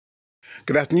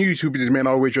Good afternoon, YouTube. This is man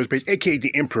always George Page, aka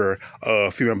the Emperor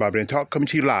of Female Bodybuilding Talk, coming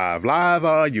to you live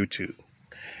on YouTube.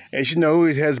 As you know,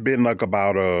 it has been like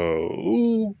about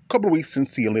a couple of weeks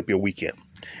since the Olympia weekend,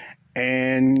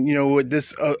 and you know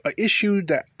this issue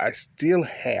that I still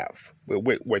have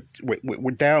with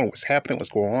what's happening, what's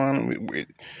going on with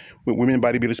women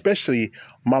bodybuilding, especially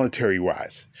monetary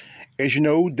wise. As you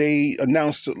know, they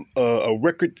announced a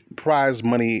record prize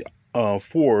money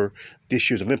for this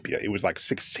year's Olympia. It was like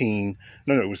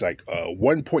it was like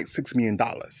 $1.6 million.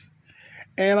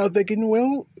 And I was thinking,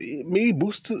 well, it may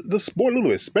boost the sport a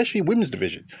little bit, especially women's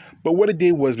division. But what it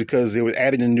did was, because they were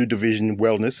adding a new division,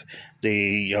 wellness,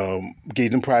 they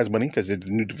gave them prize money because they're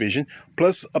the new division,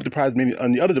 plus up the prize money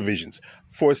on the other divisions,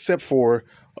 except for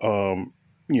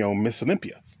Miss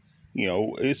Olympia.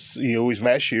 It's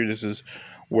last year. This is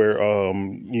where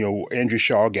Andrea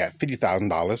Shaw got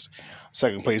 $50,000.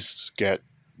 Second place got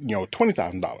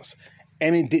 $20,000,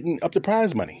 and it didn't up the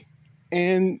prize money.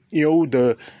 And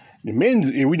the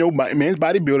men's, men's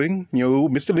bodybuilding,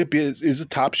 Mr. Olympia is a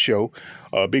top show.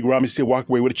 Big Ramy still walk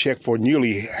away with a check for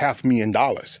nearly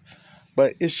 $500,000.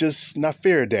 But it's just not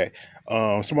fair that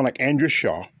someone like Andrea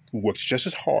Shaw, who works just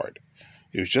as hard,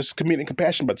 is just committed and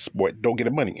compassionate about the sport, don't get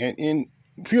the money. And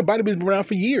female bodybuilding has been around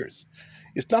for years.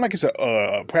 It's not like it's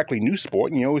a practically new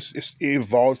sport. It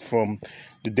evolved from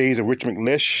the days of Richard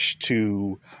McLeish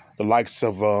to the likes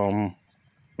of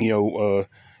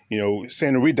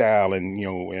Sandra Riddell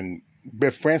and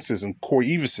Beth Francis and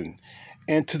Corey Everson,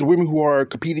 and to the women who are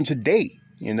competing today,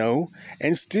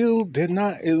 and still they're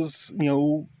not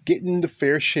getting the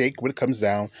fair shake when it comes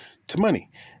down to money.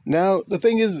 Now, the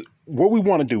thing is, what we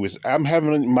want to do is, I'm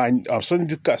having my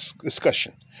Sunday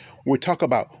discussion. We talk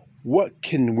about what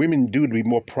can women do to be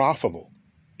more profitable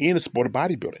in the sport of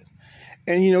bodybuilding.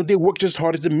 And, they work just as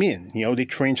hard as the men. They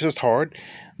train just as hard.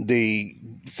 They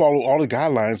follow all the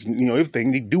guidelines,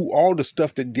 everything. They do all the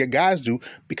stuff that their guys do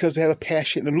because they have a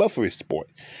passion and love for this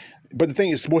sport. But the thing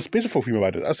is, it's more expensive for female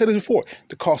bodybuilders. I said it before,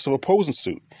 the cost of a posing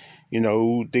suit.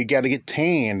 They got to get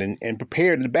tanned and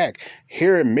prepared in the back.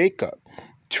 Hair and makeup,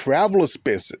 travel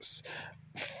expenses,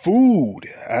 food.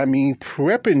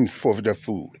 Prepping for their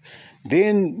food.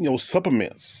 Then,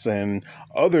 supplements and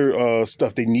other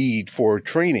stuff they need for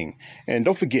training. And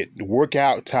don't forget the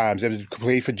workout times. They have to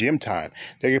pay for gym time.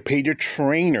 They get paid their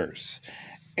trainers.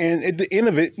 And at the end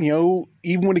of it,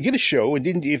 even when they get a show, and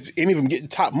then if any of them get the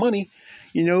top money,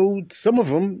 some of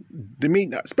them, they may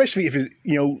not, especially if it's,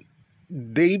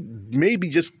 they may be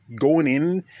just going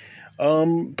in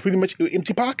pretty much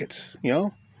empty pockets,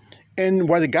 And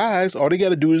while the guys, all they got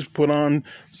to do is put on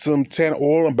some tan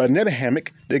oil and banana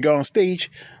hammock, they go on stage.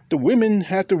 The women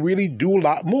have to really do a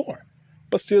lot more,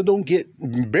 but still don't get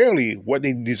barely what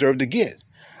they deserve to get.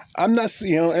 I'm not,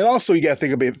 and also you got to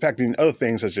think about factoring other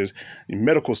things such as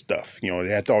medical stuff. They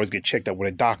have to always get checked out with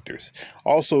their doctors.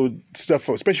 Also, stuff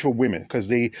especially for women, because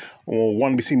they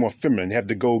want to be seen more feminine. They have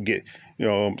to go get,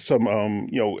 some,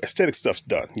 aesthetic stuff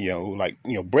done. Like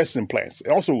breast implants.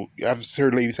 And also, I've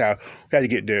heard ladies how they had to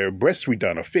get their breasts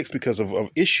redone or fixed because of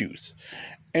issues.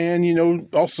 And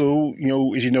also,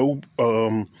 as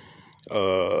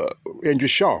Andrea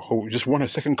Shaw, who just won her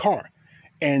second car,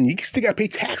 and you still got to pay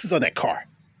taxes on that car.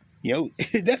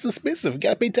 That's expensive. You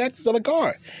got to pay taxes on a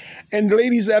car. And the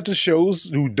ladies after shows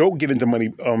who don't get into money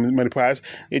prize,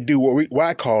 they do what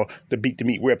I call the Beat the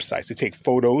Meat websites. They take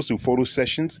photos, do photo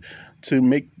sessions to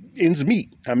make ends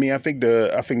meet. I think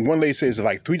one lady says it's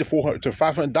like $300 to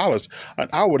 $500 an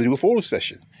hour to do a photo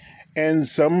session. And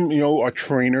some, are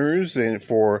trainers and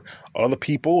for other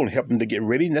people and help them to get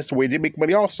ready. And that's the way they make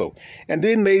money also. And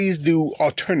then ladies do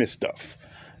alternate stuff,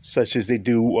 such as they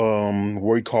do what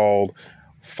we call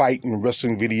fight and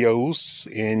wrestling videos,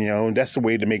 and that's the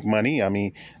way to make money.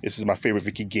 This is my favorite,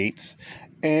 Vicky Gates.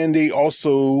 And they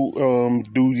also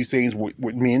do these things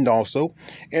with men also.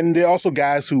 And there are also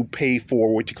guys who pay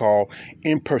for what you call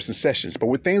in-person sessions. But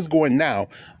with things going now,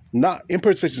 not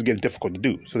in-person sessions is getting difficult to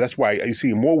do. So that's why you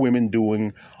see more women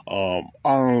doing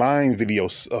online video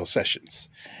sessions.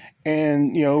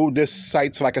 And there's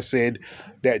sites, like I said,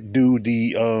 that do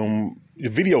the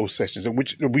video sessions,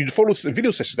 which video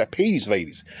sessions that pay these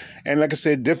ladies. And like I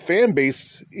said, their fan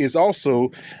base is also,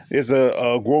 there's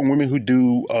a growing women who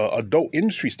do adult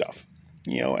industry stuff,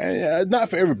 and not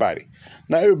for everybody.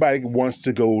 Not everybody wants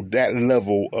to go that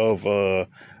level of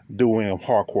doing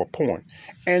hardcore porn.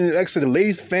 And like I said, the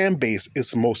ladies' fan base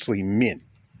is mostly men.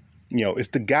 It's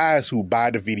the guys who buy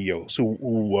the videos,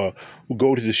 who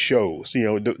go to the shows.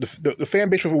 The fan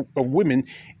base of women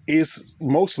is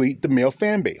mostly the male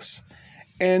fan base.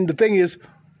 And the thing is,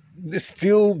 they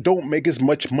still don't make as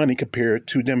much money compared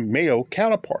to their male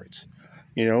counterparts.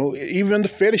 You know, even the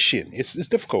fetishing, it's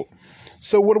difficult.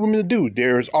 So what are women to do?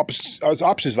 There's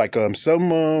options like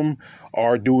some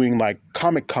are doing like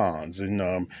Comic Cons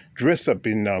and dress up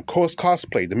in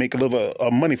cosplay to make a little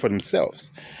money for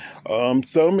themselves.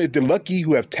 Some, if they're lucky,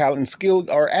 who have talent and skill,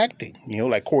 are acting. You know,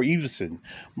 like Corey Everson,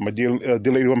 my dear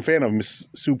lady who I'm a fan of, Miss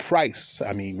Sue Price.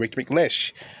 I mean, Rick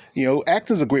McLeish. You know,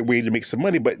 acting is a great way to make some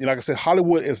money, but like I said,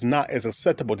 Hollywood is not as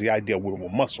acceptable to the idea of women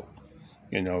with muscle.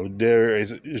 You know, there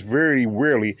is very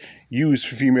rarely used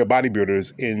for female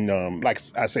bodybuilders in, like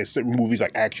I say, certain movies,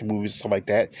 like action movies, stuff like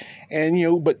that. And, you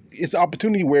know, but it's an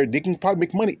opportunity where they can probably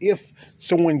make money if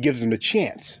someone gives them a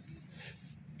chance.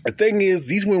 The thing is,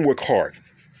 these women work hard.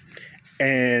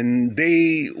 And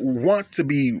they want to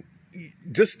be,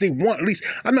 they want at least,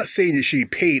 I'm not saying they should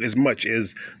be paid as much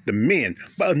as the men,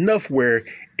 but enough where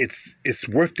it's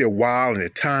worth their while and their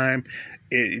time.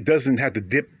 It doesn't have to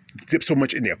dip so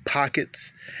much in their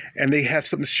pockets, and they have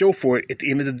something to show for it at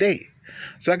the end of the day.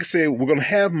 So like I said, we're going to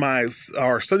have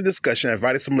our Sunday discussion. I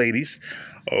invited some ladies.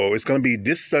 Oh, it's going to be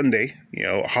this Sunday, you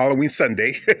know, Halloween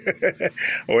Sunday.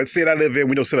 Or it's the state I live in,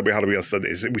 we don't celebrate Halloween on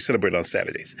Sundays. We celebrate on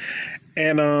Saturdays.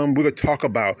 And we're going to talk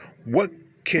about what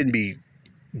can be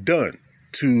done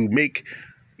to make,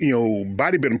 you know,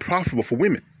 bodybuilding profitable for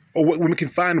women, or what women can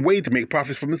find a way to make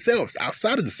profits for themselves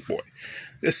outside of the sport.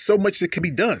 There's so much that can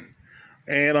be done.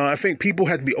 And I think people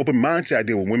have to be open-minded to the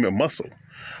idea of women with muscle.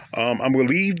 I'm going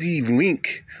to leave the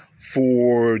link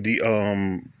for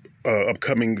the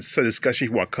upcoming discussion.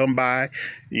 If you want to come by,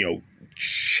 you know,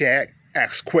 chat,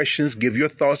 ask questions, give your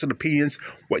thoughts and opinions,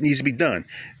 what needs to be done.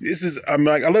 I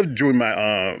love doing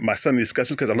my Sunday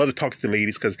discussions because I love to talk to the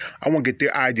ladies because I want to get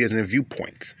their ideas and their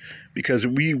viewpoints. Because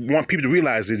we want people to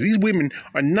realize that these women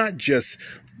are not just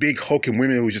big hulking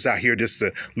women who are just out here just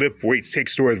to lift weights, take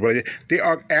stories, whatever. They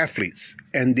are athletes,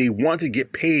 and they want to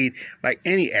get paid like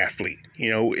any athlete. You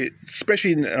know,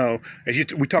 especially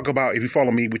we talk about, if you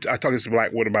follow me, I talk this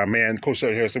like with my man, Coach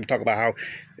Harrison. We talk about how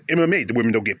MMA, the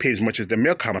women don't get paid as much as their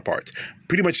male counterparts.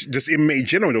 Pretty much just MMA in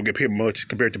general don't get paid much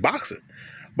compared to boxing.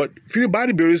 But female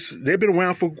bodybuilders, they've been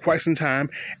around for quite some time,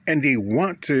 and they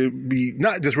want to be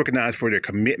not just recognized for their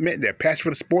commitment, their passion for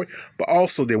the sport, but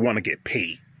also they want to get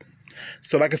paid.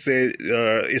 So like I said,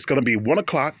 it's going to be 1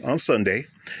 o'clock on Sunday.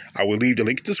 I will leave the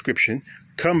link in the description.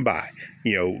 Come by,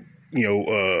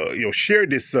 share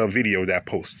this video that I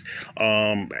post.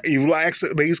 You will ask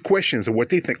ladies questions of what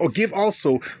they think, or give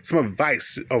also some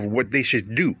advice of what they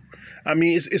should do. I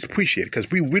mean, it's appreciated because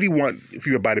we really want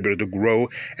female bodybuilders to grow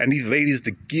and these ladies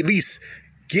to at least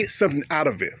get something out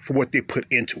of it for what they put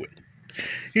into it.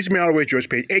 Here's me all the way, George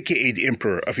Page, a.k.a. the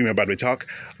Emperor of Female Bodybuilding Talk.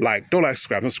 Don't like,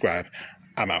 subscribe.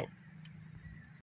 I'm out.